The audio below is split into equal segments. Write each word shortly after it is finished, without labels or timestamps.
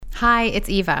Hi, it's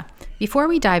Eva. Before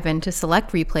we dive into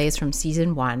select replays from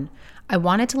Season 1, I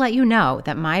wanted to let you know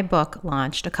that my book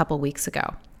launched a couple weeks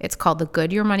ago. It's called The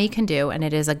Good Your Money Can Do, and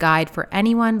it is a guide for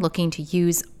anyone looking to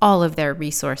use all of their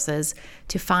resources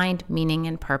to find meaning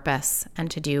and purpose and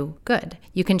to do good.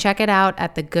 You can check it out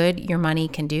at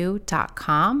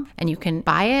thegoodyourmoneycando.com, and you can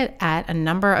buy it at a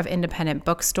number of independent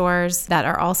bookstores that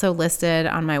are also listed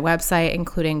on my website,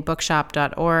 including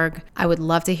bookshop.org. I would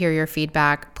love to hear your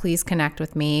feedback. Please connect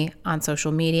with me on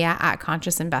social media at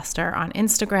Conscious Investor on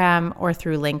Instagram or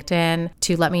through LinkedIn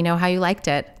to let me know how you liked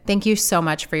it. Thank you so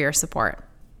much for your support.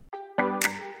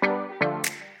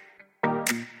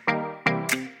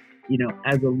 You know,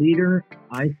 as a leader,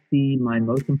 I see my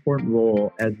most important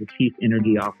role as the Chief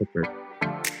Energy Officer.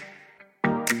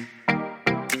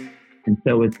 And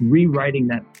so it's rewriting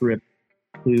that script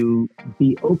to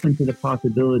be open to the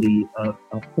possibility of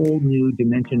a whole new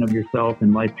dimension of yourself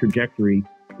and life trajectory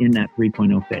in that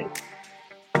 3.0 phase.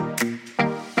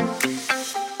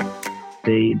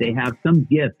 They have some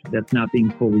gift that's not being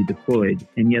fully deployed,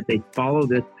 and yet they follow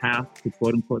this path to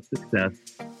quote unquote success,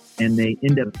 and they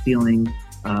end up feeling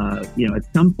at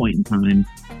some point in time,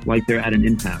 like they're at an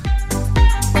impasse.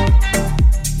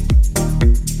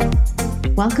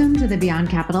 Welcome to the Beyond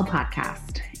Capital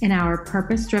podcast. In our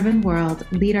purpose-driven world,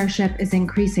 leadership is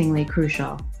increasingly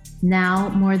crucial. Now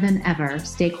more than ever,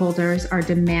 stakeholders are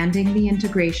demanding the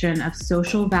integration of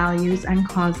social values and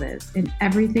causes in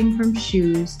everything from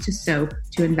shoes to soap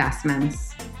to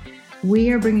investments.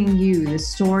 We are bringing you the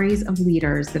stories of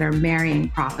leaders that are marrying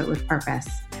profit with purpose.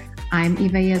 I'm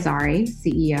Eva Yazari,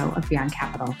 CEO of Beyond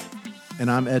Capital. And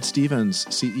I'm Ed Stevens,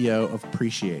 CEO of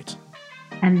Appreciate.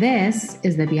 And this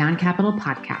is the Beyond Capital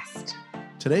podcast.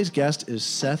 Today's guest is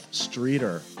Seth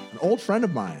Streeter, an old friend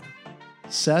of mine.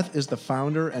 Seth is the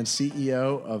founder and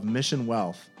CEO of Mission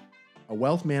Wealth, a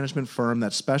wealth management firm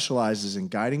that specializes in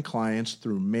guiding clients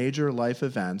through major life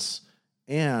events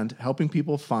and helping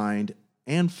people find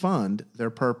and fund their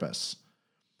purpose.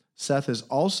 Seth is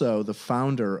also the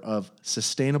founder of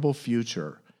Sustainable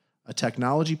Future, a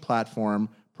technology platform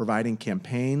providing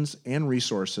campaigns and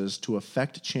resources to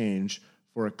affect change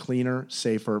for a cleaner,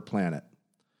 safer planet.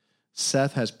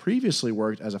 Seth has previously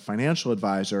worked as a financial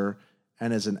advisor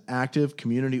and as an active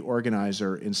community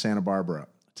organizer in Santa Barbara,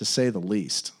 to say the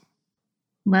least.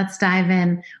 Let's dive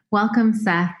in. Welcome,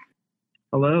 Seth.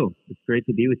 Hello. It's great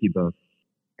to be with you both.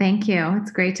 Thank you. It's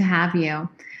great to have you.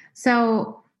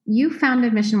 So, you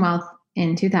founded Mission Wealth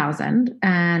in 2000,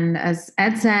 and as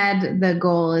Ed said, the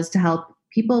goal is to help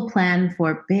people plan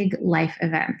for big life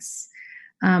events.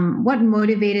 What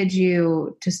motivated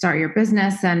you to start your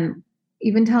business, and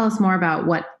even tell us more about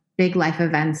what big life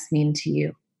events mean to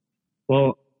you?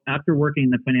 Well, after working in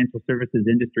the financial services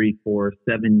industry for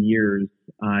 7 years,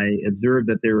 I observed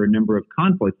that there were a number of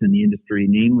conflicts in the industry,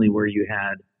 namely where you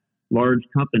had large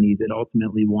companies that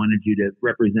ultimately wanted you to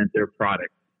represent their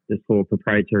product. This whole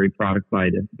proprietary product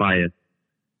bias.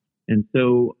 And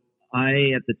so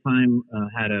I, at the time,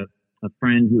 had a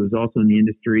friend who was also in the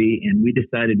industry, and we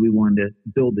decided we wanted to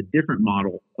build a different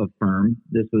model of firm.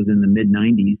 This was in the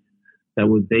mid-90s, that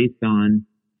was based on,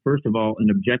 first of all, an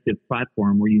objective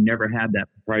platform where you never had that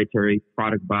proprietary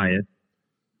product bias,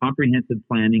 comprehensive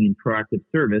planning and proactive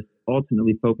service,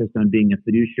 ultimately focused on being a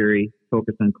fiduciary,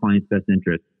 focused on clients' best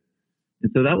interests.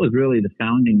 And so that was really the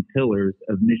founding pillars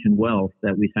of Mission Wealth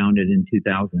that we founded in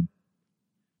 2000.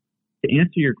 To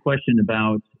answer your question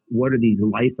about what are these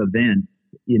life events,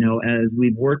 as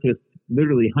we've worked with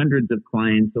literally hundreds of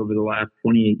clients over the last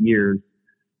 28 years,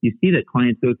 you see that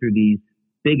clients go through these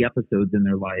big episodes in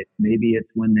their life. Maybe it's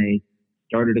when they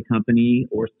started a company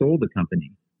or sold a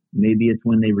company. Maybe it's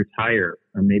when they retire,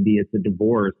 or maybe it's a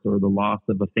divorce or the loss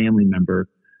of a family member.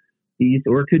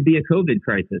 Or it could be a COVID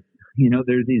crisis.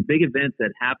 There's these big events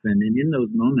that happen, and in those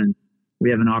moments, we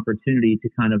have an opportunity to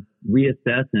kind of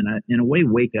reassess and, in a way,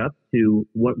 wake up to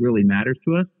what really matters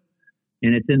to us.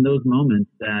 And it's in those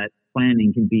moments that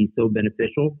planning can be so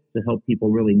beneficial to help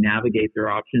people really navigate their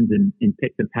options and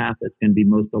pick the path that's going to be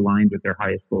most aligned with their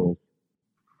highest goals.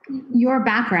 Your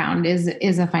background is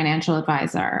a financial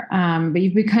advisor, but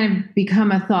you've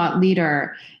become a thought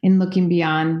leader in looking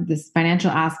beyond this financial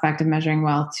aspect of measuring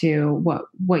wealth to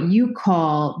what you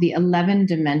call the 11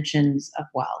 dimensions of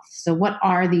wealth. So what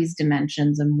are these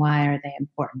dimensions and why are they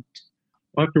important?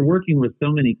 After working with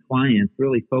so many clients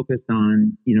really focused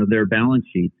on, their balance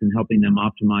sheets and helping them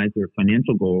optimize their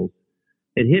financial goals,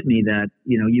 it hit me that,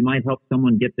 you might help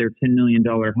someone get their $10 million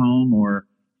home or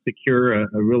secure a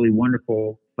really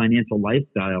wonderful financial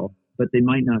lifestyle, but they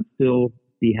might not still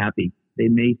be happy. They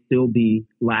may still be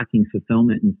lacking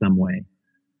fulfillment in some way.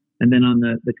 And then on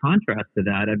the contrast to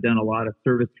that, I've done a lot of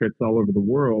service trips all over the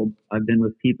world. I've been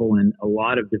with people in a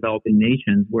lot of developing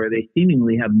nations where they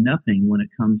seemingly have nothing when it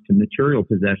comes to material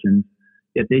possessions,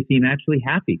 yet they seem actually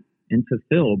happy and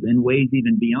fulfilled in ways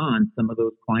even beyond some of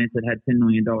those clients that had $10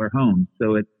 million homes.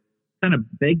 So it kind of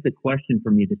begs the question for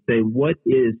me to say, what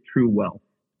is true wealth?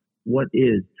 What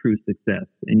is true success?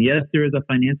 And yes, there is a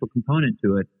financial component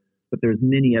to it, but there's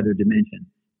many other dimensions.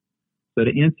 So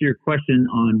to answer your question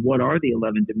on what are the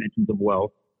 11 dimensions of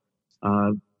wealth,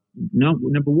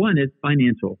 number one is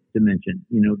financial dimension.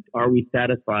 Are we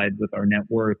satisfied with our net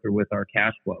worth or with our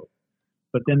cash flow?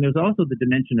 But then there's also the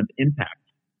dimension of impact.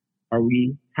 Are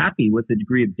we happy with the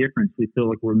degree of difference we feel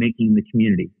like we're making in the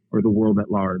community or the world at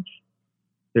large?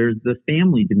 There's the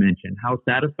family dimension. How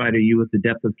satisfied are you with the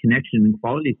depth of connection and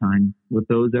quality time with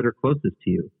those that are closest to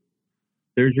you?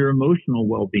 There's your emotional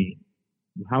well-being.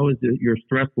 How is your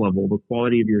stress level, the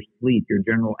quality of your sleep, your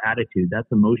general attitude? That's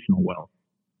emotional wealth.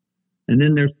 And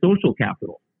then there's social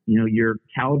capital, your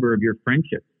caliber of your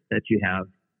friendships that you have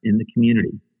in the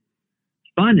community.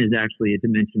 Fun is actually a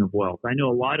dimension of wealth. I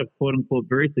know a lot of quote unquote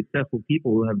very successful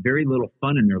people who have very little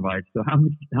fun in their life. So how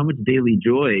much daily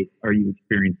joy are you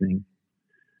experiencing?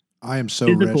 I am so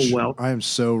Physical rich. Wealth. I am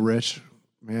so rich,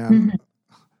 man.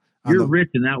 You're rich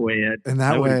in that way, Ed. In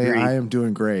that way, I am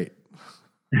doing great.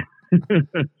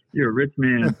 You're a rich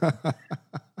man.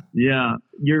 Yeah.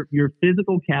 Your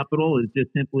physical capital is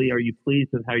just simply, are you pleased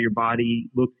with how your body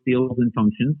looks, feels, and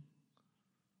functions?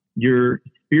 Your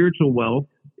spiritual wealth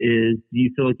is, do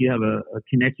you feel like you have a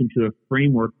connection to a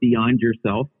framework beyond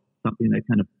yourself, something that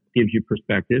kind of gives you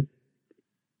perspective?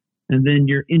 And then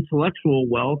your intellectual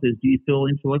wealth is, do you feel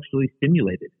intellectually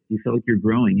stimulated? Do you feel like you're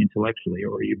growing intellectually,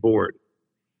 or are you bored?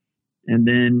 And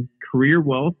then career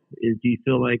wealth is, do you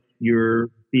feel like you're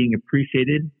being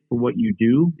appreciated for what you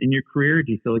do in your career?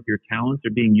 Do you feel like your talents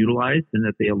are being utilized and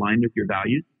that they align with your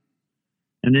values?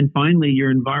 And then finally,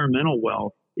 your environmental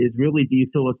wealth is really, do you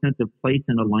feel a sense of place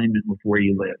and alignment with where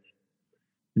you live?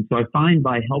 And so I find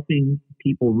by helping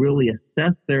people really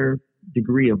assess their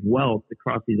degree of wealth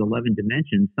across these 11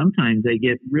 dimensions, sometimes they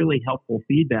get really helpful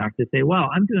feedback to say, wow,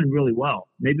 I'm doing really well.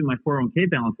 Maybe my 401k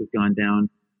balance has gone down,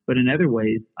 but in other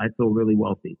ways, I feel really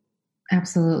wealthy.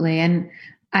 Absolutely. And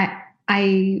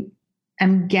I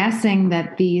am guessing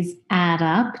that these add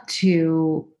up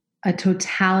to a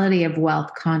totality of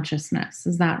wealth consciousness.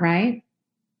 Is that right?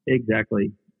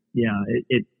 Exactly. Yeah.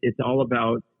 It's all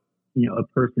about, a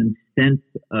person's sense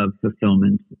of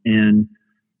fulfillment. And,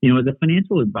 as a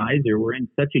financial advisor, we're in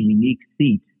such a unique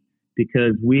seat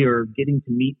because we are getting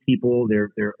to meet people.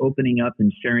 They're opening up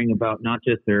and sharing about not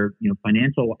just their,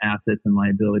 financial assets and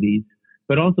liabilities,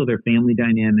 but also their family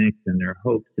dynamics and their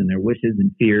hopes and their wishes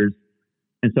and fears.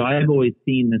 And so I've always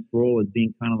seen this role as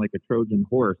being kind of like a Trojan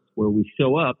horse, where we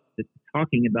show up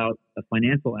talking about a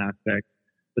financial aspect,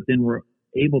 but then we're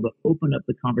able to open up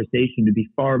the conversation to be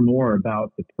far more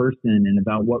about the person and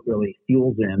about what really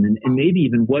fuels them, and maybe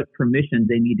even what permission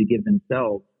they need to give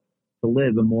themselves to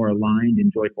live a more aligned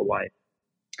and joyful life.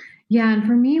 Yeah. And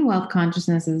for me, wealth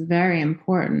consciousness is very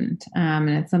important. And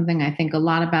it's something I think a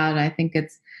lot about. I think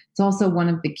it's also one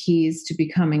of the keys to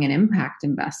becoming an impact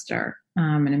investor,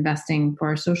 and investing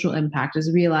for social impact, is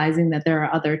realizing that there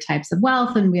are other types of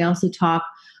wealth. And we also talk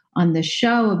on the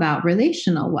show about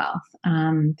relational wealth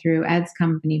through Ed's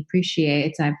company,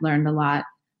 Appreciate. I've learned a lot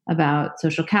about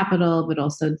social capital, but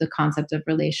also the concept of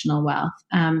relational wealth.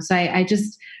 So I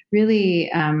just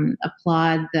really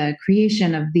applaud the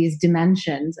creation of these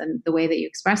dimensions and the way that you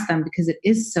express them, because it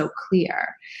is so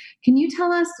clear. Can you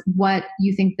tell us what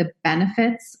you think the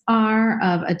benefits are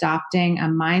of adopting a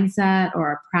mindset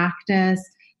or a practice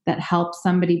that helps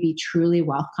somebody be truly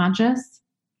wealth conscious?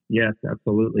 Yes,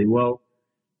 absolutely. Well,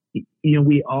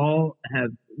 we all have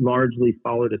largely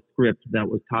followed a script that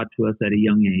was taught to us at a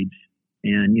young age.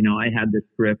 And, I had this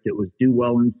script. It was do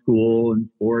well in school and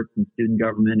sports and student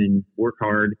government and work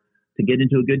hard to get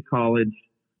into a good college,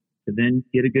 to then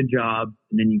get a good job.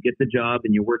 And then you get the job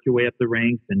and you work your way up the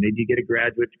ranks, and maybe you get a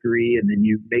graduate degree, and then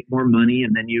you make more money,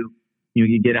 and then you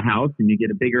get a house and you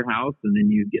get a bigger house, and then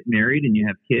you get married and you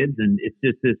have kids. And it's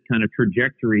just this kind of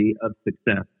trajectory of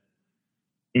success.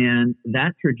 And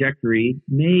that trajectory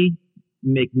may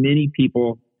make many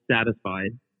people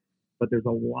satisfied, but there's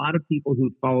a lot of people who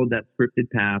followed that scripted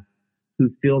path who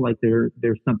feel like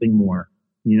there's something more.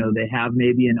 They have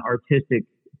maybe an artistic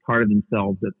part of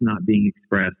themselves that's not being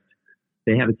expressed.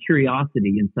 They have a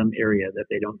curiosity in some area that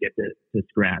they don't get to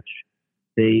scratch.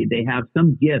 They have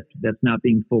some gift that's not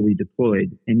being fully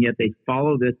deployed, and yet they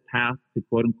follow this path to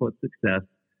quote unquote success,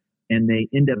 and they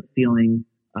end up feeling,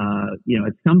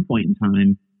 at some point in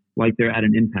time, like they're at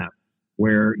an impasse,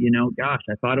 where, gosh,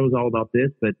 I thought it was all about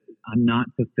this, but I'm not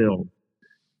fulfilled.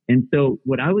 And so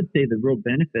what I would say the real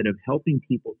benefit of helping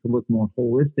people to look more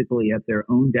holistically at their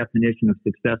own definition of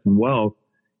success and wealth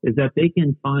is that they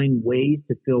can find ways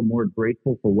to feel more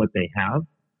grateful for what they have,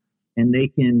 and they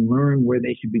can learn where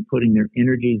they should be putting their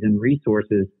energies and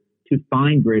resources to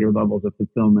find greater levels of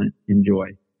fulfillment and joy.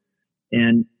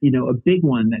 And, a big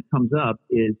one that comes up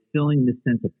is feeling this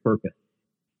sense of purpose,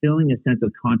 feeling a sense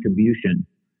of contribution.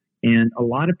 And a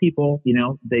lot of people,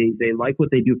 they like what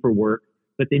they do for work,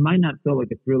 but they might not feel like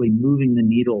it's really moving the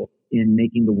needle in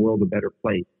making the world a better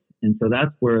place. And so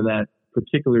that's where that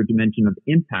particular dimension of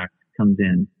impact comes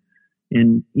in.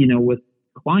 And, with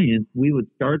clients, we would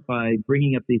start by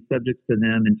bringing up these subjects to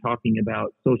them and talking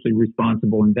about socially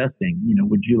responsible investing.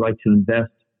 Would you like to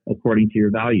invest according to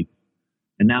your values?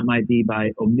 And that might be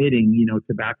by omitting,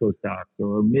 tobacco stocks,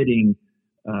 or omitting,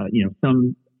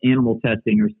 some animal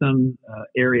testing or some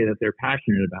area that they're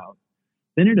passionate about.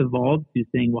 Then it evolved to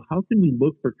saying, well, how can we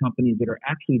look for companies that are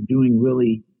actually doing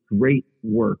really great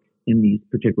work in these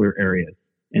particular areas?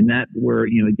 And that's where,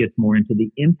 it gets more into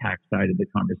the impact side of the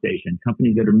conversation,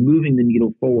 companies that are moving the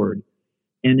needle forward.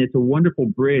 And it's a wonderful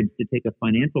bridge to take a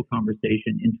financial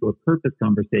conversation into a purpose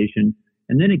conversation.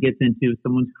 And then it gets into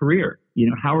someone's career.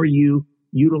 How are you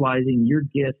utilizing your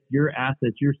gifts, your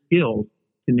assets, your skills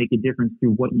to make a difference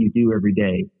through what you do every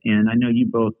day? And I know you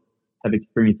both have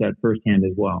experienced that firsthand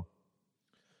as well.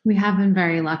 We have been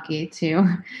very lucky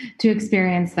to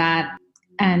experience that.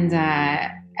 And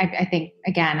I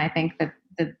think that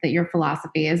your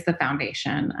philosophy is the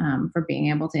foundation for being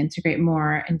able to integrate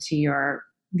more into your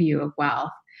view of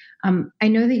wealth. I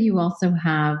know that you also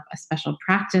have a special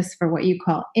practice for what you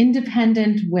call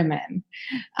independent women.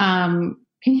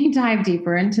 Can you dive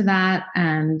deeper into that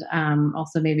and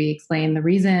also maybe explain the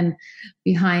reason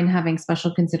behind having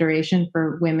special consideration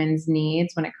for women's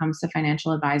needs when it comes to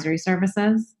financial advisory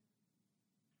services?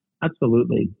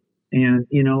 Absolutely. And,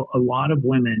 a lot of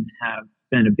women have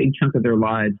spent a big chunk of their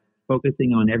lives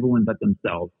focusing on everyone but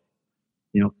themselves.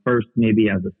 First, maybe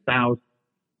as a spouse,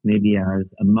 maybe as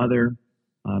a mother,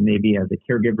 maybe as a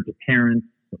caregiver to parents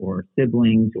or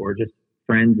siblings or just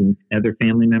friends and other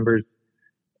family members.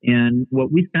 And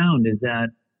what we found is that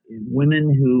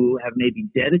women who have maybe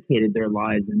dedicated their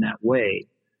lives in that way,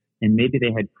 and maybe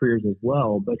they had careers as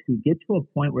well, but who get to a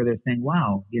point where they're saying,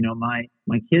 wow,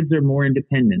 my kids are more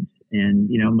independent, and,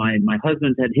 my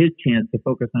husband's had his chance to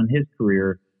focus on his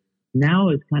career. Now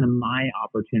is kind of my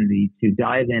opportunity to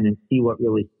dive in and see what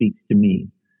really speaks to me.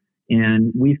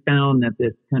 And we found that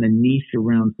this kind of niche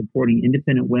around supporting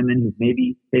independent women who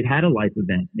maybe they've had a life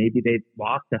event, maybe they've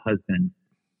lost a husband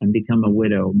and become a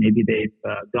widow, maybe they've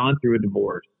gone through a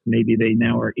divorce, maybe they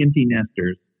now are empty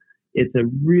nesters. It's a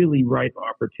really ripe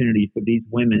opportunity for these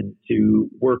women to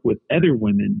work with other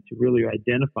women to really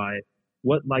identify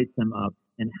what lights them up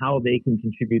and how they can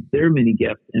contribute their many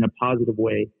gifts in a positive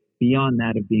way beyond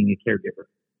that of being a caregiver.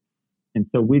 And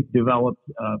so we've developed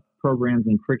programs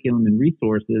and curriculum and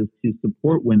resources to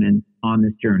support women on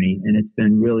this journey. And it's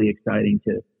been really exciting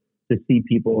to see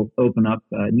people open up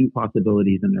new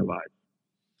possibilities in their lives.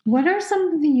 What are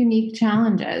some of the unique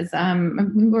challenges?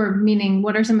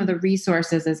 What are some of the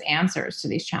resources as answers to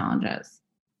these challenges?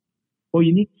 Well,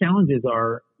 unique challenges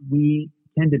are we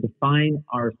tend to define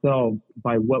ourselves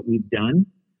by what we've done.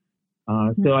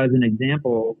 So as an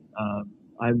example,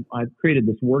 I've created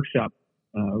this workshop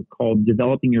called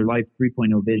Developing Your Life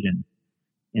 3.0 Vision.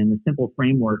 And the simple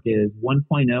framework is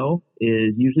 1.0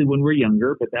 is usually when we're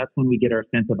younger, but that's when we get our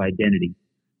sense of identity.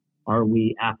 Are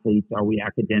we athletes? Are we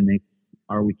academics?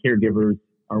 Are we caregivers?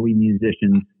 Are we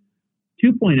musicians?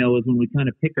 2.0 is when we kind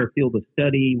of pick our field of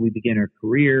study, we begin our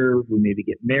career, we maybe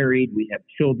get married, we have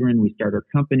children, we start our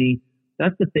company.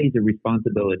 That's the phase of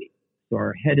responsibility. So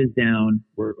our head is down,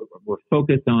 we're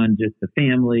focused on just the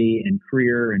family and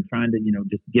career and trying to,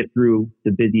 just get through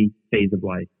the busy phase of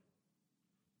life.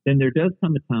 Then there does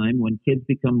come a time when kids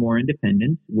become more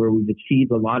independent, where we've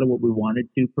achieved a lot of what we wanted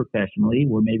to professionally,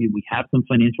 where maybe we have some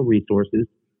financial resources.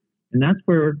 And that's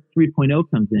where 3.0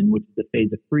 comes in, which is the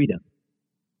phase of freedom.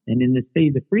 And in this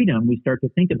phase of freedom, we start to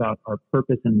think about our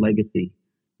purpose and legacy.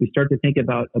 We start to think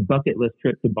about a bucket list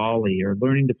trip to Bali or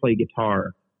learning to play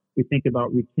guitar. We think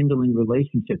about rekindling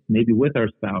relationships, maybe with our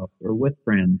spouse or with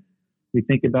friends. We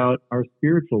think about our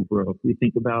spiritual growth. We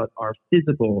think about our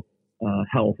physical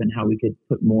health and how we could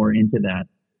put more into that.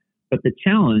 But the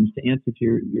challenge, to answer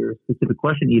to your specific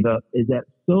question, Eva, is that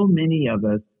so many of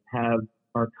us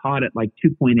are caught at like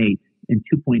 2.8 and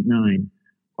 2.9.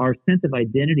 Our sense of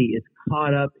identity is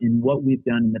caught up in what we've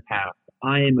done in the past.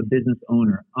 I am a business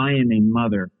owner. I am a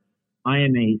mother. I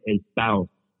am a spouse.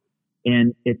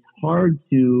 And it's hard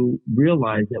to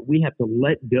realize that we have to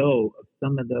let go of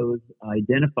some of those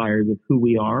identifiers of who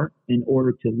we are in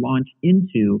order to launch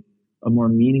into a more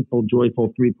meaningful,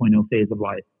 joyful 3.0 phase of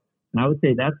life. And I would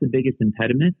say that's the biggest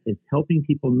impediment, is helping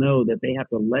people know that they have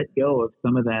to let go of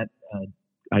some of that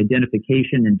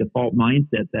identification and default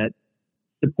mindset that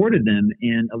supported them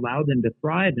and allowed them to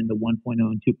thrive in the 1.0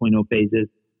 and 2.0 phases,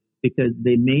 because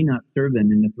they may not serve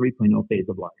them in the 3.0 phase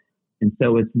of life. And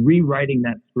so it's rewriting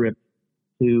that script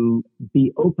to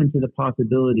be open to the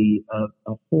possibility of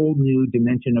a whole new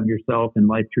dimension of yourself and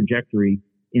life trajectory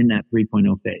in that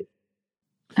 3.0 phase.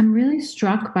 I'm really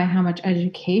struck by how much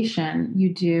education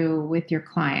you do with your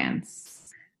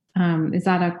clients. Is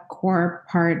that a core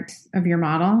part of your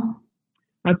model?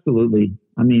 Absolutely.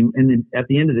 I mean, and then at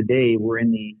the end of the day, we're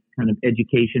in the kind of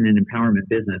education and empowerment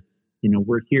business.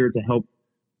 We're here to help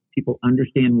people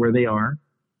understand where they are,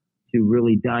 to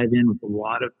really dive in with a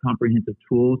lot of comprehensive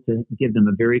tools to give them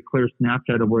a very clear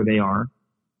snapshot of where they are,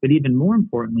 but even more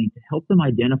importantly, to help them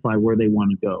identify where they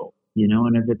want to go.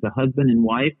 And if it's a husband and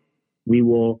wife, we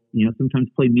will, sometimes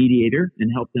play mediator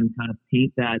and help them kind of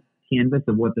paint that canvas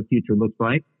of what the future looks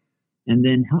like, and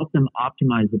then help them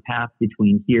optimize the path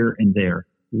between here and there.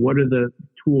 What are the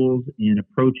tools and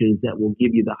approaches that will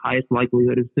give you the highest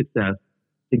likelihood of success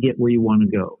to get where you want to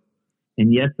go?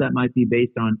 And yes, that might be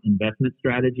based on investment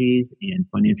strategies and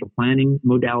financial planning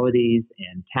modalities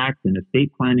and tax and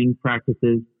estate planning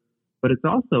practices, but it's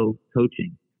also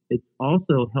coaching. It's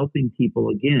also helping people,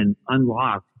 again,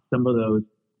 unlock some of those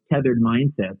tethered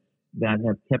mindsets that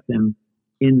have kept them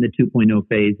in the 2.0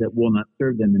 phase that will not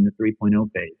serve them in the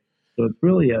 3.0 phase. So it's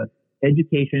really a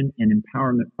education and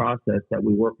empowerment process that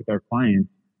we work with our clients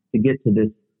to get to this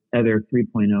other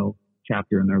 3.0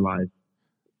 chapter in their lives.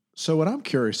 So what I'm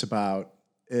curious about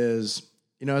is,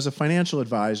 as a financial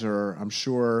advisor, I'm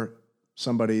sure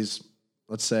somebody's,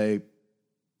 let's say,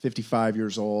 55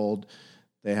 years old.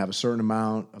 They have a certain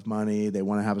amount of money. They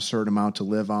want to have a certain amount to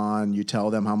live on. You tell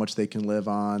them how much they can live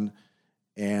on.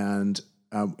 And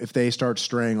if they start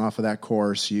straying off of that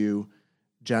course, you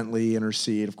gently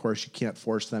intercede. Of course, you can't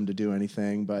force them to do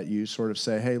anything, but you sort of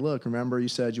say, hey, look, remember you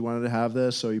said you wanted to have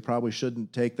this, so you probably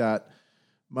shouldn't take that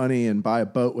money and buy a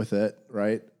boat with it,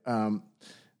 right?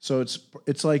 So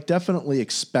it's like definitely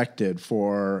expected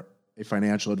for a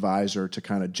financial advisor to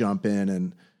kind of jump in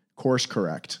and course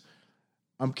correct.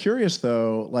 I'm curious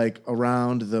though, like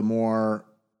around the more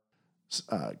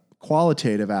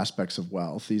qualitative aspects of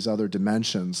wealth, these other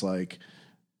dimensions like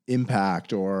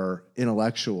impact or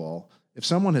intellectual. If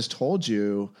someone has told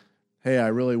you, hey, I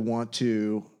really want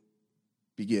to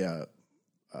be a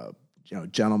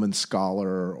gentleman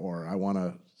scholar, or I want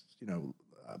to,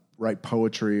 write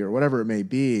poetry or whatever it may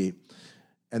be,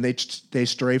 and they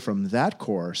stray from that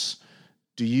course,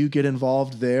 do you get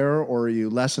involved there, or are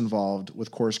you less involved with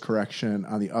course correction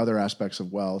on the other aspects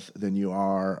of wealth than you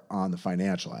are on the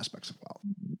financial aspects of wealth?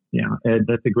 Yeah, Ed,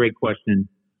 that's a great question.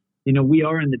 We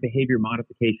are in the behavior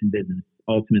modification business.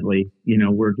 Ultimately,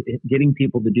 we're getting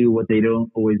people to do what they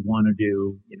don't always want to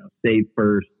do. Save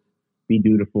first, be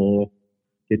dutiful,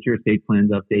 get your estate plans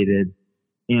updated.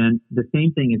 And the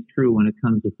same thing is true when it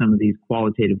comes to some of these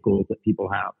qualitative goals that people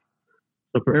have.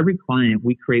 So for every client,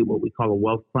 we create what we call a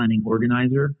wealth planning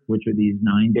organizer, which are these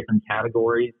 9 different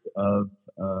categories of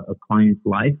a client's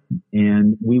life.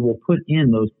 And we will put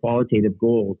in those qualitative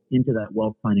goals into that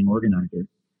wealth planning organizer.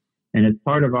 And as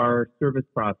part of our service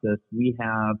process, we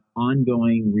have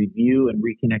ongoing review and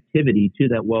reconnectivity to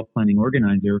that wealth planning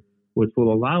organizer, which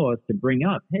will allow us to bring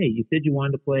up, hey, you said you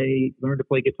wanted to learn to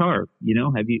play guitar.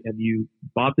 Have you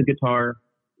bought the guitar?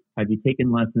 Have you taken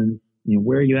lessons?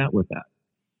 Where are you at with that?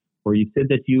 Or you said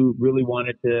that you really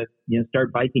wanted to,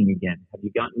 start biking again. Have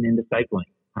you gotten into cycling?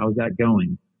 How's that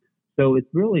going? So it's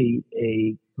really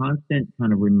a constant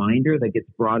kind of reminder that gets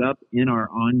brought up in our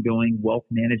ongoing wealth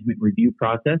management review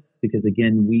process, because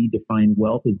again, we define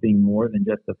wealth as being more than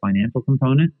just the financial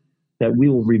component, that we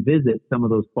will revisit some of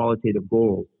those qualitative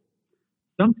goals.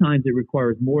 Sometimes it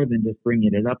requires more than just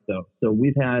bringing it up, though. So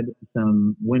we've had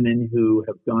some women who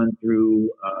have gone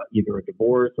through either a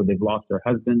divorce or they've lost their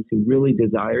husbands, who really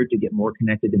desire to get more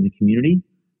connected in the community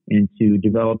and to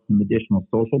develop some additional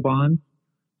social bonds.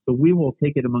 So we will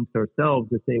take it amongst ourselves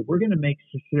to say, we're going to make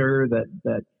sure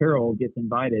that Carol gets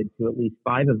invited to at least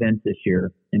 5 events this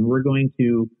year. And we're going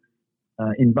to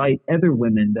invite other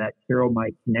women that Carol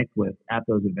might connect with at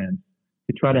those events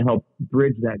to try to help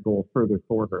bridge that goal further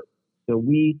for her. So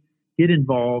we get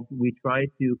involved. We try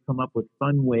to come up with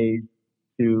fun ways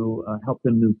to help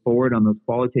them move forward on those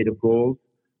qualitative goals.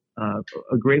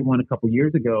 A great one a couple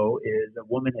years ago is a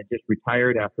woman had just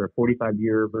retired after a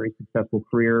 45-year very successful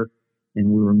career, and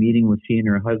we were meeting with she and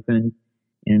her husband.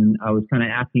 And I was kind of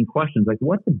asking questions like,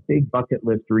 what's a big bucket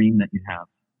list dream that you have?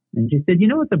 And she said, you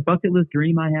know what the bucket list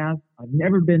dream I have? I've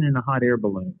never been in a hot air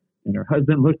balloon. And her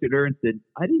husband looked at her and said,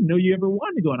 I didn't know you ever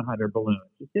wanted to go in a hot air balloon.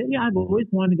 She said, yeah, I've always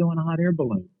wanted to go in a hot air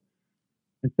balloon.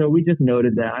 And so we just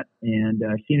noted that. And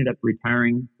she ended up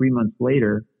retiring 3 months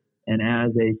later. And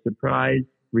as a surprise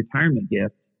retirement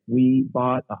gift, we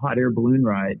bought a hot air balloon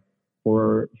ride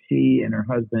for she and her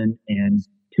husband and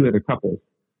 2 other couples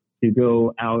to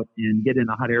go out and get in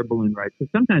a hot air balloon ride. So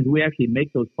sometimes we actually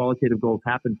make those qualitative goals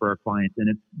happen for our clients, and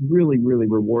it's really, really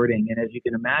rewarding. And as you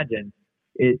can imagine,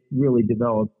 it really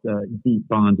develops deep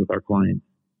bonds with our clients.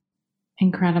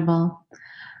 Incredible.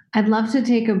 I'd love to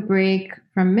take a break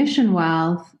from Mission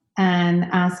Wealth and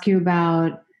ask you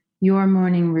about your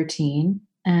morning routine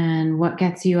and what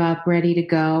gets you up ready to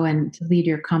go and to lead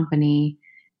your company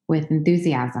with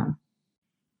enthusiasm.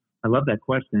 I love that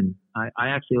question. I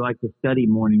actually like to study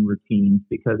morning routines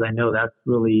because I know that's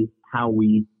really how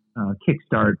we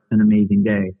kickstart an amazing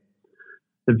day.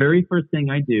 The very first thing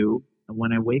I do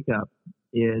when I wake up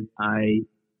is I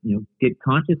get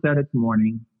conscious that it's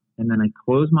morning, and then I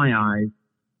close my eyes,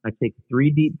 I take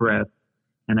 3 deep breaths,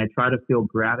 and I try to feel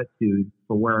gratitude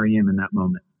for where I am in that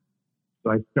moment.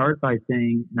 So I start by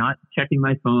saying, not checking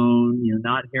my phone,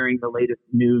 not hearing the latest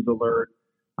news alert.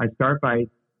 I start by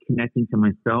connecting to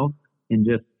myself and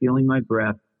just feeling my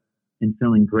breath and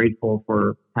feeling grateful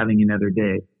for having another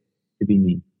day to be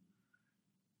me.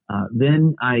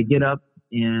 Then I get up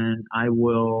and I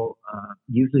will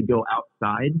usually go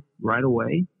outside right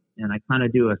away, and I kind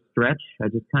of do a stretch. I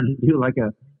just kind of do like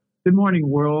a good morning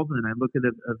world, and I look at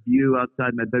a view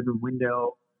outside my bedroom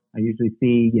window. I usually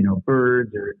see,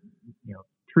 birds or,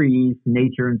 trees,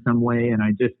 nature in some way, and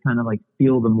I just kind of like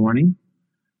feel the morning.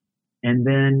 And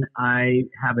then I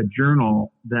have a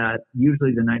journal that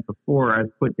usually the night before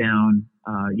I've put down,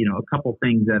 a couple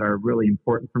things that are really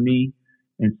important for me.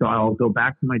 And so I'll go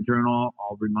back to my journal.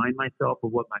 I'll remind myself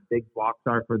of what my big blocks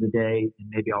are for the day, and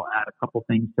maybe I'll add a couple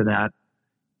things to that.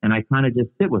 And I kind of just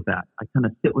sit with that. I kind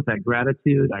of sit with that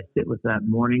gratitude. I sit with that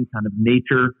morning kind of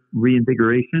nature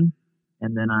reinvigoration.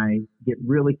 And then I get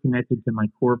really connected to my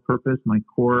core purpose, my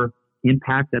core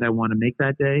impact that I want to make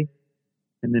that day.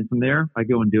 And then from there, I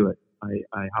go and do it.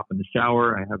 I hop in the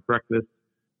shower. I have breakfast.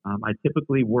 I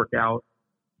typically work out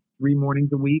 3 mornings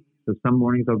a week. So some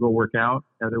mornings I'll go work out.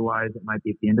 Otherwise, it might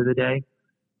be at the end of the day.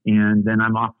 And then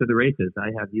I'm off to the races. I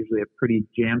have usually a pretty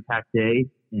jam-packed day.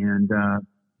 And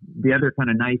the other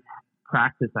kind of nice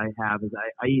practice I have is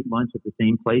I eat lunch at the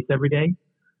same place every day.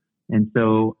 And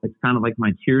so it's kind of like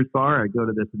my Cheers bar. I go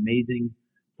to this amazing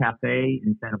cafe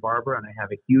in Santa Barbara, and I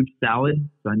have a huge salad.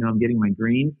 So I know I'm getting my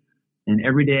greens. And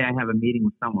every day I have a meeting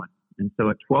with someone. And so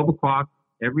at 12 o'clock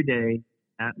every day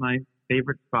at my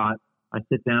favorite spot, I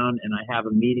sit down and I have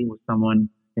a meeting with someone.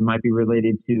 It might be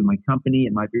related to my company.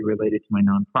 It might be related to my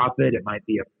nonprofit. It might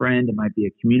be a friend. It might be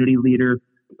a community leader.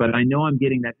 But I know I'm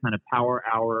getting that kind of power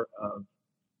hour of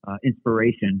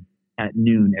inspiration at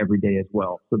noon every day as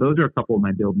well. So those are a couple of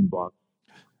my building blocks.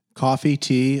 Coffee,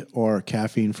 tea, or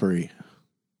caffeine free?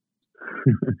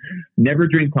 Never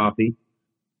drink coffee.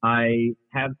 I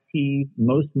have tea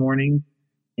most mornings,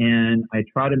 and I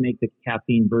try to make the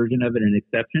caffeine version of it an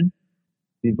exception.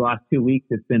 These last 2 weeks,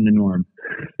 it's been the norm.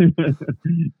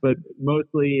 But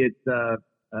mostly it's,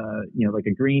 like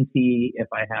a green tea if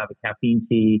I have a caffeine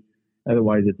tea.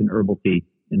 Otherwise, it's an herbal tea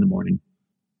in the morning.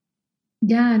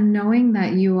 Yeah, knowing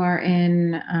that you are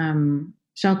in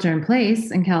shelter in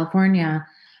place in California,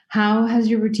 how has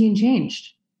your routine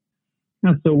changed?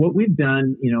 So what we've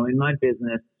done, in my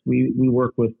business, we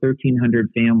work with 1,300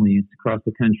 families across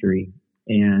the country.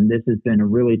 And this has been a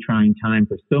really trying time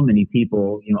for so many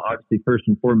people, obviously first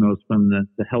and foremost from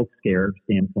the health scare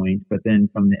standpoint, but then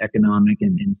from the economic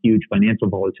and huge financial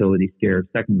volatility scare,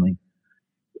 secondly.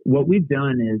 What we've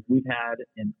done is we've had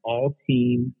an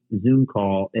all-team Zoom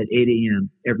call at 8 a.m.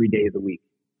 every day of the week.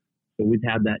 So we've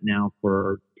had that now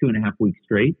for 2.5 weeks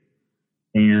straight.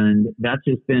 And that's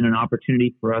just been an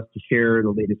opportunity for us to share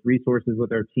the latest resources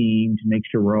with our team, to make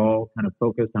sure we're all kind of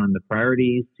focused on the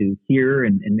priorities, to hear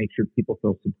and make sure people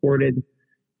feel supported,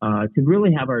 to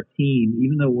really have our team,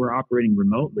 even though we're operating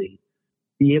remotely,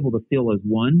 be able to feel as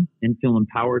one and feel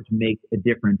empowered to make a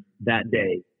difference that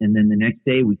day. And then the next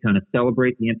day, we kind of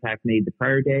celebrate the impact made the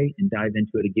prior day and dive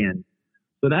into it again.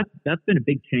 So that's been a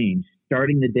big change,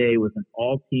 starting the day with an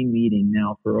all-team meeting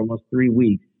now for almost 3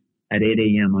 weeks at 8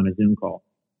 a.m. on a Zoom call.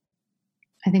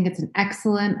 I think it's an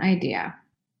excellent idea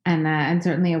and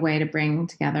certainly a way to bring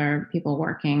together people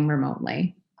working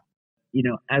remotely.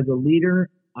 As a leader,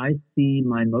 I see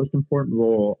my most important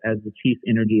role as the Chief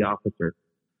Energy Officer.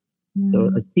 So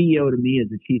a CEO to me is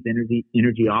the chief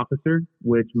energy officer,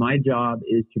 which my job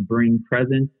is to bring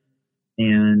presence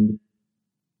and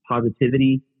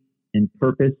positivity and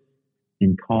purpose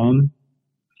and calm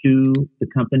to the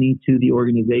company, to the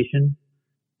organization.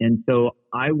 And so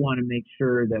I want to make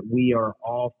sure that we are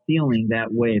all feeling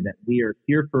that way, that we are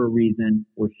here for a reason.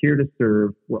 We're here to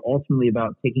serve. We're ultimately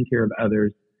about taking care of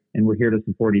others, and we're here to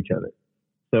support each other.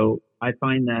 So I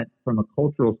find that from a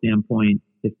cultural standpoint,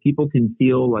 if people can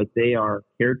feel like they are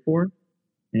cared for,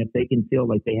 and if they can feel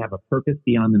like they have a purpose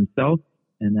beyond themselves,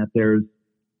 and that there's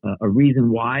a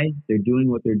reason why they're doing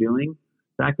what they're doing,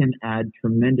 that can add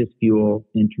tremendous fuel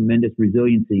and tremendous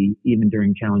resiliency, even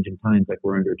during challenging times like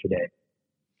we're under today.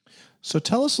 So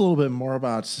tell us a little bit more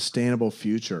about Sustainable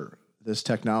Future, this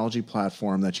technology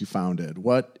platform that you founded.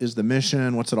 What is the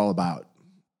mission? What's it all about?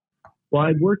 Well,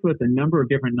 I've worked with a number of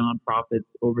different nonprofits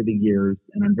over the years,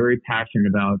 and I'm very passionate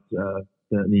about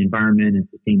the environment and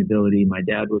sustainability. My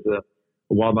dad was a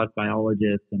wildlife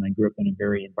biologist, and I grew up in a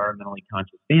very environmentally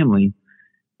conscious family.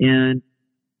 And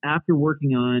after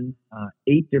working on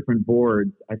 8 different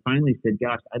boards, I finally said,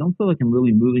 gosh, I don't feel like I'm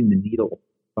really moving the needle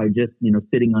by just,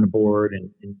 sitting on a board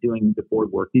and doing the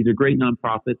board work. These are great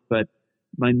nonprofits, but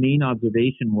my main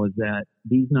observation was that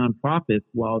these nonprofits,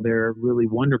 while they're really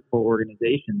wonderful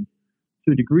organizations,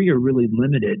 to a degree are really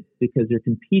limited because they're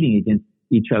competing against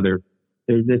each other.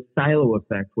 There's this silo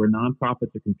effect where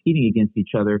nonprofits are competing against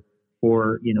each other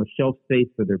for, shelf space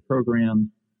for their programs,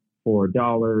 for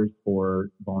dollars, for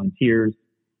volunteers.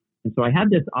 And so I had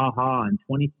this aha in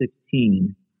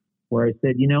 2016 where I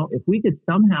said, if we could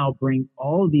somehow bring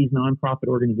all of these nonprofit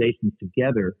organizations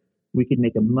together, we could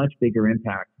make a much bigger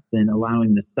impact than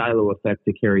allowing the silo effect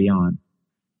to carry on.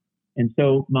 And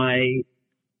so my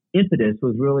impetus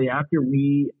was really after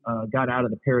we got out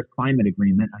of the Paris Climate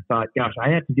Agreement, I thought, gosh, I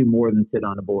have to do more than sit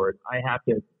on a board. I have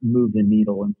to move the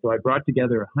needle. And so I brought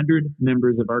together 100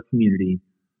 members of our community,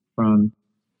 from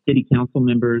city council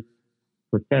members,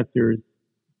 professors,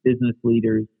 business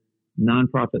leaders,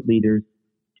 nonprofit leaders,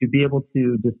 to be able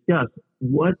to discuss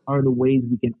what are the ways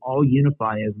we can all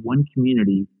unify as one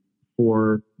community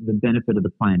for the benefit of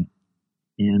the planet.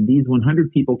 And these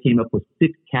 100 people came up with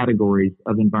 6 categories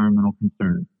of environmental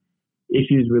concern: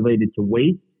 issues related to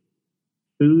waste,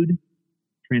 food,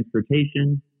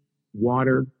 transportation,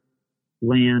 water,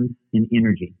 land, and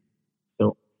energy.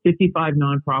 So 55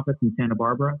 nonprofits in Santa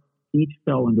Barbara each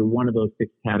fell under one of those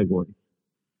 6 categories.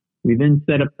 We then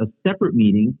set up a separate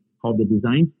meeting called the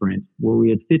Design Sprint, where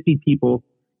we had 50 people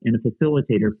and a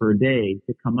facilitator for a day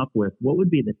to come up with what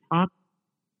would be the top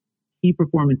key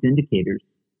performance indicators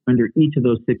under each of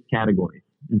those 6 categories.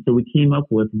 And so we came up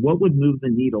with what would move the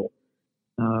needle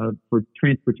for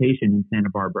transportation in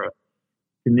Santa Barbara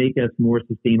to make us more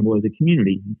sustainable as a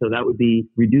community. And so that would be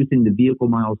reducing the vehicle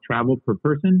miles traveled per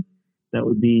person. That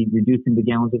would be reducing the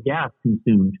gallons of gas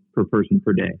consumed per person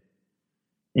per day.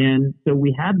 And so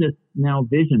we had this now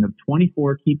vision of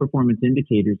 24 key performance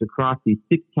indicators across these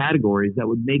 6 categories that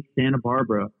would make Santa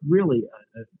Barbara really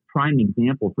a prime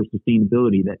example for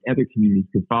sustainability that other communities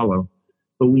could follow.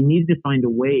 But we needed to find a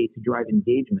way to drive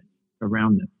engagement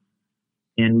around this.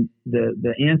 And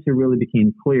the answer really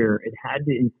became clear. It had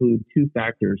to include 2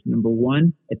 factors. Number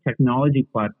one, a technology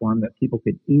platform that people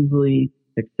could easily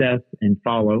access and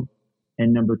follow.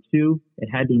 And number 2, it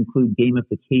had to include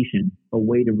gamification, a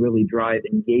way to really drive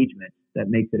engagement that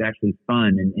makes it actually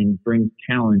fun and brings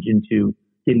challenge into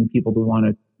getting people to want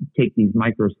to take these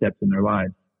micro steps in their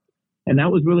lives. And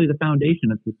that was really the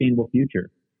foundation of Sustainable Future.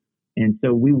 And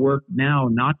so we work now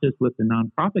not just with the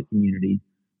nonprofit community,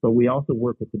 but we also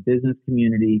work with the business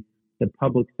community, the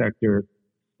public sector,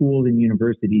 schools and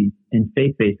universities, and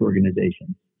faith-based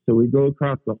organizations. So we go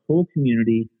across the whole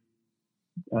community,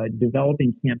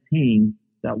 developing campaigns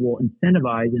that will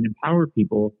incentivize and empower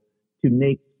people to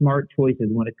make smart choices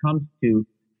when it comes to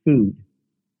food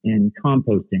and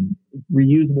composting,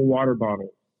 reusable water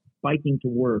bottles, biking to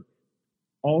work,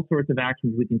 all sorts of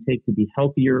actions we can take to be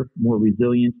healthier, more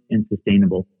resilient, and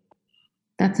sustainable.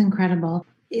 That's incredible.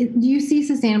 Do you see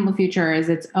Sustainable Future as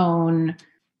its own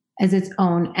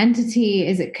entity?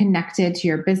 Is it connected to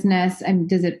your business? And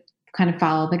does it kind of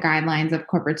follow the guidelines of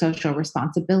corporate social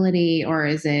responsibility, or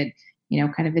is it,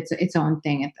 kind of its own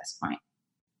thing at this point?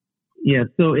 Yeah,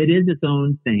 so it is its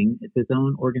own thing. It's its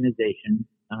own organization.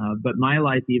 But My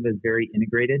Life Eva is very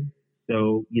integrated.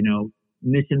 So,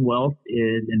 Mission Wealth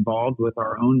is involved with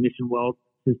our own Mission Wealth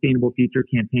Sustainable Future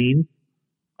campaigns.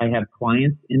 I have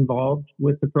clients involved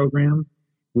with the program.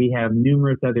 We have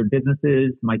numerous other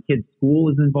businesses. My kid's school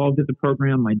is involved with the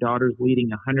program. My daughter's leading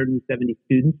 170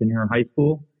 students in her high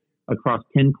school across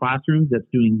 10 classrooms that's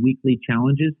doing weekly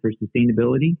challenges for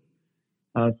sustainability.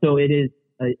 So it is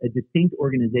a distinct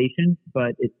organization,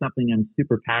 but it's something I'm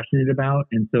super passionate about.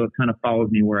 And so it kind of follows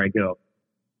me where I go.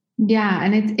 Yeah,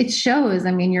 and it shows.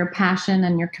 I mean, your passion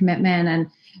and your commitment and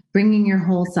bringing your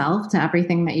whole self to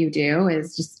everything that you do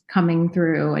is just coming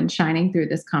through and shining through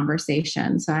this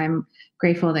conversation. So I'm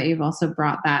grateful that you've also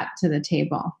brought that to the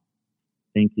table.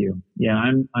 Thank you. Yeah,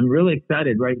 I'm really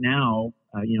excited right now.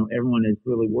 Everyone is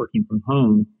really working from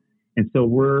home, and so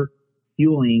we're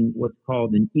fueling what's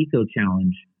called an eco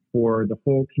challenge for the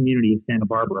whole community of Santa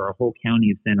Barbara, our whole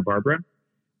county of Santa Barbara.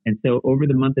 And so over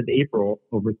the month of April,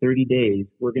 over 30 days,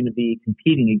 we're going to be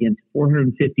competing against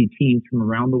 450 teams from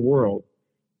around the world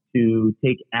to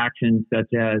take actions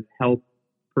such as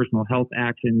personal health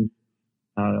actions,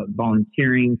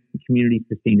 volunteering, community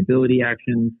sustainability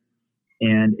actions.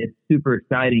 And it's super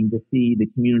exciting to see the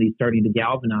community starting to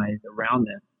galvanize around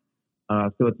this.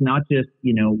 So it's not just,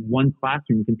 one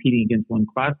classroom competing against one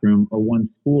classroom or one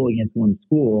school against one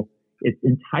school. It's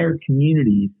entire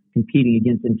communities competing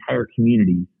against entire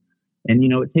communities. And,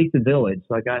 it takes a village.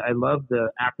 Like I love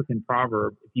the African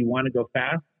proverb, if you want to go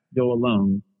fast, go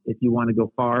alone. If you want to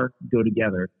go far, go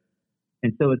together.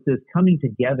 And so it's this coming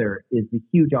together is the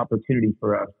huge opportunity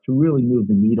for us to really move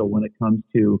the needle when it comes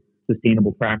to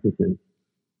sustainable practices.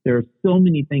 There are so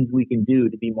many things we can do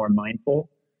to be more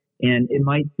mindful. And it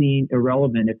might seem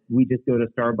irrelevant if we just go to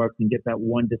Starbucks and get that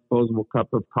one disposable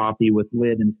cup of coffee with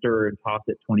lid and stir and toss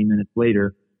it 20 minutes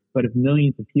later. But if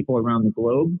millions of people around the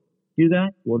globe do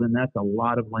that, well, then that's a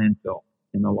lot of landfill.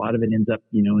 And a lot of it ends up,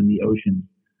 in the ocean.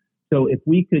 So if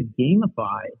we could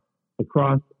gamify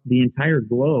across the entire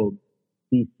globe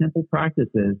these simple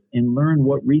practices and learn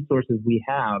what resources we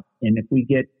have, and if we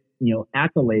get,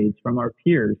 accolades from our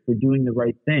peers for doing the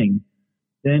right thing,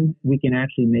 then we can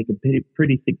actually make a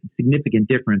pretty significant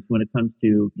difference when it comes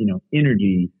to,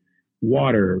 energy,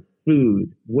 water,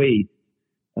 food, waste,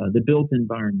 the built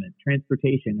environment,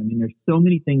 transportation. I mean, there's so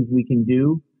many things we can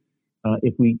do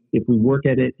if we work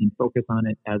at it and focus on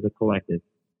it as a collective.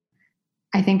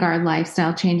 I think our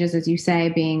lifestyle changes, as you say,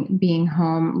 being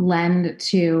home, lend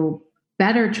to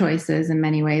better choices in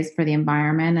many ways for the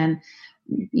environment, and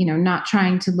not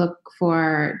trying to look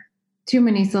for too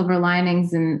many silver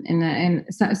linings in a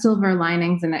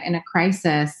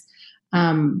crisis.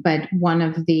 But one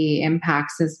of the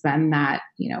impacts has been that,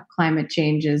 climate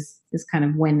change is kind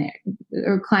of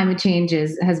climate change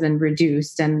has been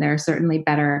reduced, and there are certainly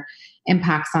better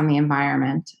impacts on the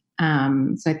environment.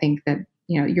 So I think that,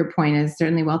 your point is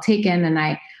certainly well taken. And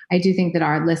I do think that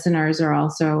our listeners are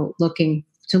also looking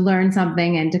to learn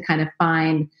something and to kind of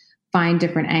find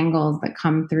different angles that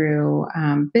come through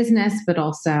business, but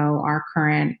also our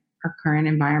current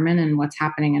environment and what's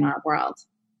happening in our world.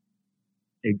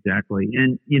 Exactly.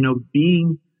 And,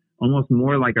 being almost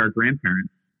more like our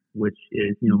grandparents, which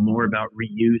is, more about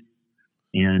reuse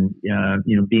and,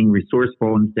 being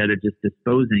resourceful instead of just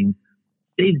disposing,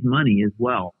 saves money as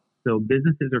well. So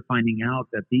businesses are finding out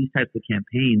that these types of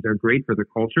campaigns are great for their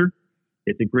culture.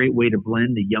 It's a great way to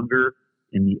blend the younger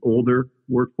and the older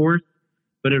workforce,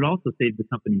 but it also saves the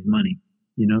company's money.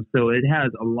 So it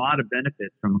has a lot of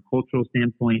benefits from a cultural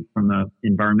standpoint, from an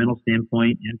environmental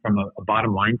standpoint, and from a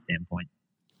bottom line standpoint.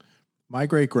 My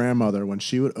great grandmother, when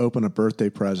she would open a birthday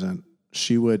present,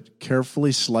 she would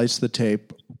carefully slice the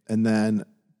tape and then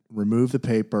remove the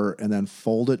paper and then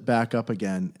fold it back up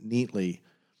again neatly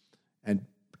and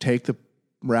take the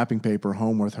wrapping paper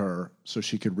home with her so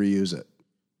she could reuse it.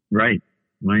 Right.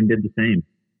 Mine did the same.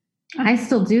 I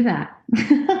still do that.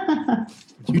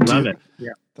 You love do? it.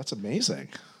 Yeah. That's amazing.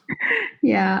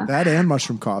 Yeah. That and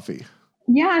mushroom coffee.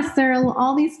 Yes, there are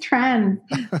all these trends.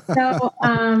 So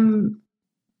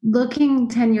looking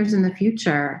 10 years in the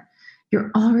future,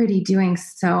 you're already doing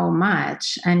so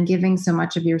much and giving so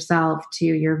much of yourself to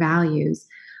your values.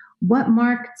 What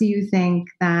mark do you think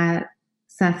that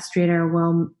Seth Streeter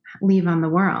will leave on the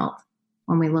world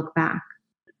when we look back?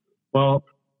 Well,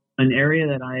 an area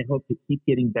that I hope to keep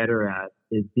getting better at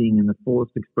is being in the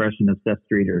fullest expression of Seth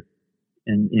Streeter.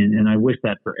 And I wish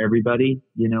that for everybody.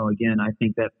 Again, I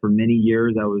think that for many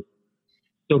years I was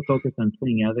so focused on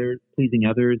pleasing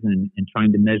others and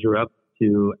trying to measure up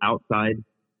to outside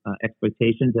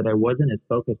expectations that I wasn't as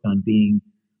focused on being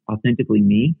authentically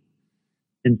me.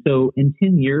 And so in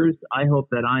 10 years, I hope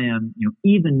that I am,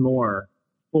 even more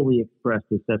fully expressed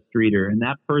as Seth Streeter. And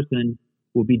that person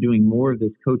will be doing more of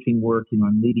this coaching work.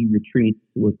 I'm leading retreats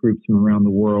with groups from around the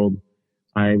world.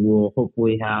 I will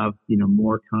hopefully have,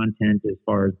 more content as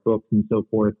far as books and so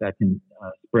forth that can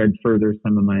spread further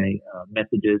some of my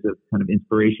messages of kind of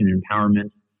inspiration and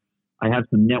empowerment. I have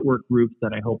some network groups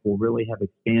that I hope will really have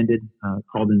expanded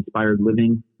called Inspired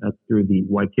Living. That's through the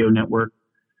YPO network.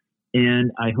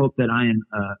 And I hope that I am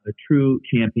a true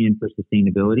champion for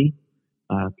sustainability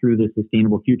through the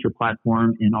Sustainable Future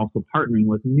platform, and also partnering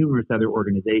with numerous other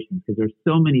organizations, because there's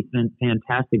so many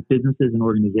fantastic businesses and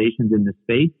organizations in this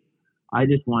space. I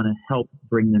just want to help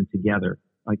bring them together.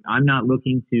 Like, I'm not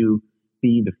looking to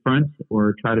be the front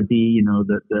or try to be,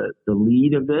 the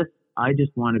lead of this. I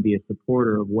just want to be a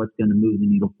supporter of what's going to move the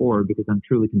needle forward, because I'm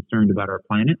truly concerned about our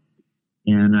planet.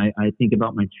 And I think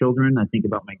about my children. I think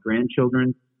about my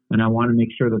grandchildren. And I want to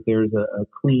make sure that there's a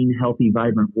clean, healthy,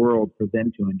 vibrant world for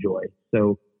them to enjoy.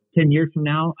 So 10 years from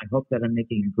now, I hope that I'm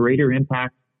making a greater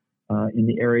impact in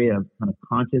the area of kind of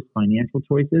conscious financial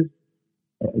choices,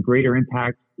 a greater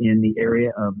impact in the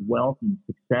area of wealth and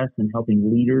success and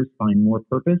helping leaders find more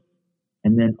purpose,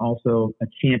 and then also a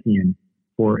champion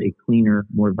for a cleaner,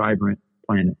 more vibrant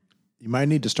planet. You might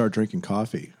need to start drinking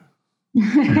coffee.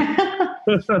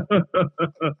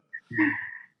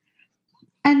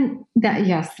 And that,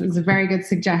 yes, is a very good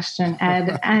suggestion,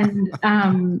 Ed. And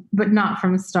but not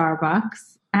from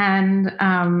Starbucks. And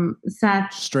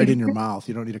Seth, straight in your mouth.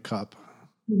 You don't need a cup.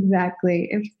 Exactly.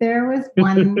 If there was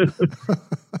one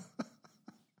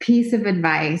piece of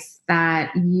advice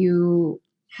that you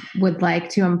would like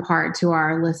to impart to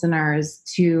our listeners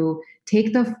to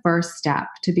take the first step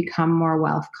to become more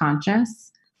wealth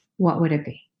conscious, what would it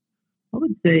be? I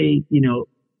would say,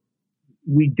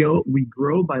 we grow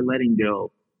by letting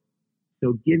go.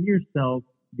 So give yourself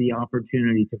the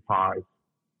opportunity to pause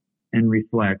and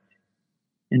reflect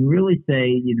and really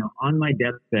say, on my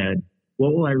deathbed,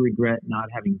 what will I regret not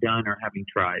having done or having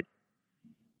tried?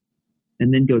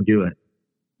 And then go do it.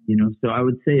 So I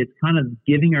would say it's kind of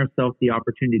giving ourselves the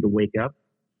opportunity to wake up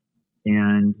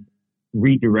and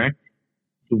redirect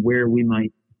to where we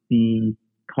might be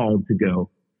called to go.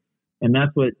 And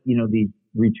that's what, these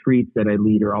retreats that I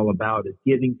lead are all about, is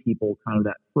giving people kind of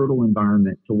that fertile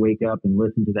environment to wake up and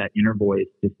listen to that inner voice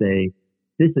to say,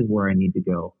 this is where I need to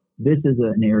go. This is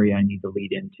an area I need to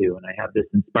lead into. And I have this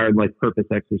inspired life purpose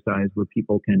exercise where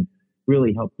people can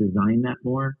really help design that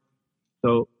more.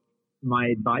 So my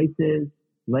advice is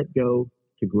let go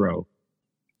to grow.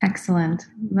 Excellent.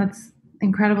 That's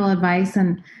incredible advice.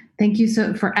 And thank you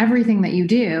for everything that you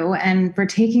do and for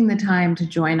taking the time to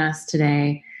join us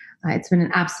today. It's been an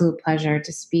absolute pleasure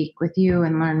to speak with you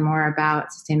and learn more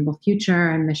about Sustainable Future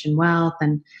and Mission Wealth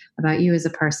and about you as a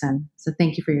person. So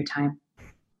thank you for your time.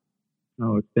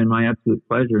 Oh, it's been my absolute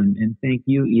pleasure. And thank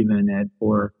you, even, Ed,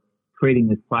 for creating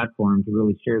this platform to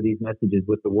really share these messages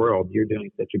with the world. You're doing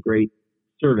such a great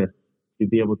service to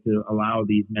be able to allow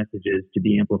these messages to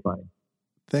be amplified.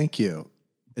 Thank you.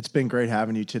 It's been great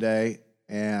having you today.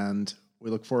 And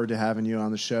we look forward to having you on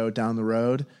the show down the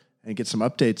road and get some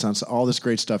updates on all this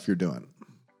great stuff you're doing.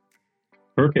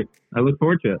 Perfect. I look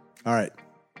forward to it. All right.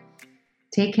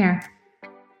 Take care.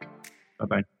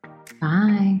 Bye-bye.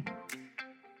 Bye.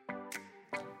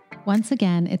 Once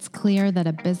again, it's clear that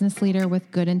a business leader with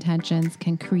good intentions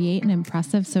can create an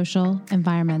impressive social,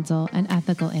 environmental, and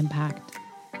ethical impact.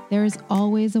 There is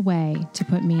always a way to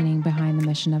put meaning behind the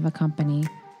mission of a company,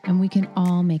 and we can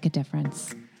all make a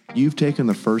difference. You've taken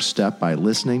the first step by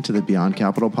listening to the Beyond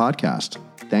Capital podcast.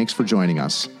 Thanks for joining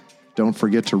us. Don't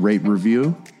forget to rate,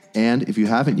 review, and if you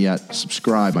haven't yet,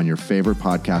 subscribe on your favorite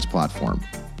podcast platform.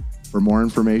 For more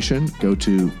information, go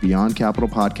to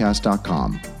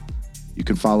beyondcapitalpodcast.com. You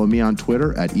can follow me on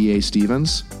Twitter at EA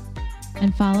Stevens.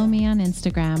 And follow me on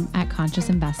Instagram at Conscious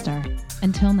Investor.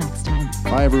 Until next time.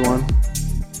 Bye, everyone.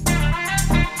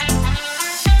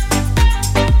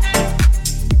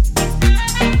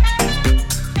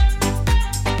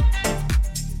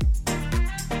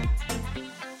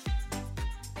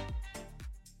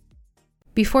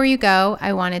 Before you go,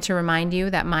 I wanted to remind you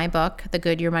that my book, The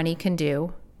Good Your Money Can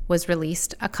Do, was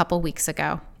released a couple weeks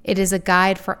ago. It is a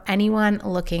guide for anyone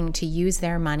looking to use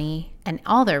their money and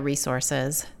all their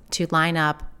resources to line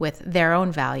up with their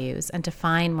own values and to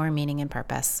find more meaning and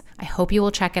purpose. I hope you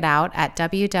will check it out at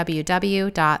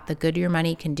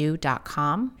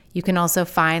www.thegoodyourmoneycando.com. You can also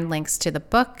find links to the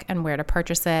book and where to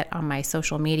purchase it on my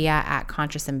social media at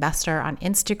Conscious Investor on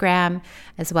Instagram,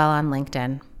 as well on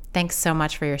LinkedIn. Thanks so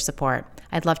much for your support.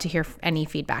 I'd love to hear any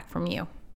feedback from you.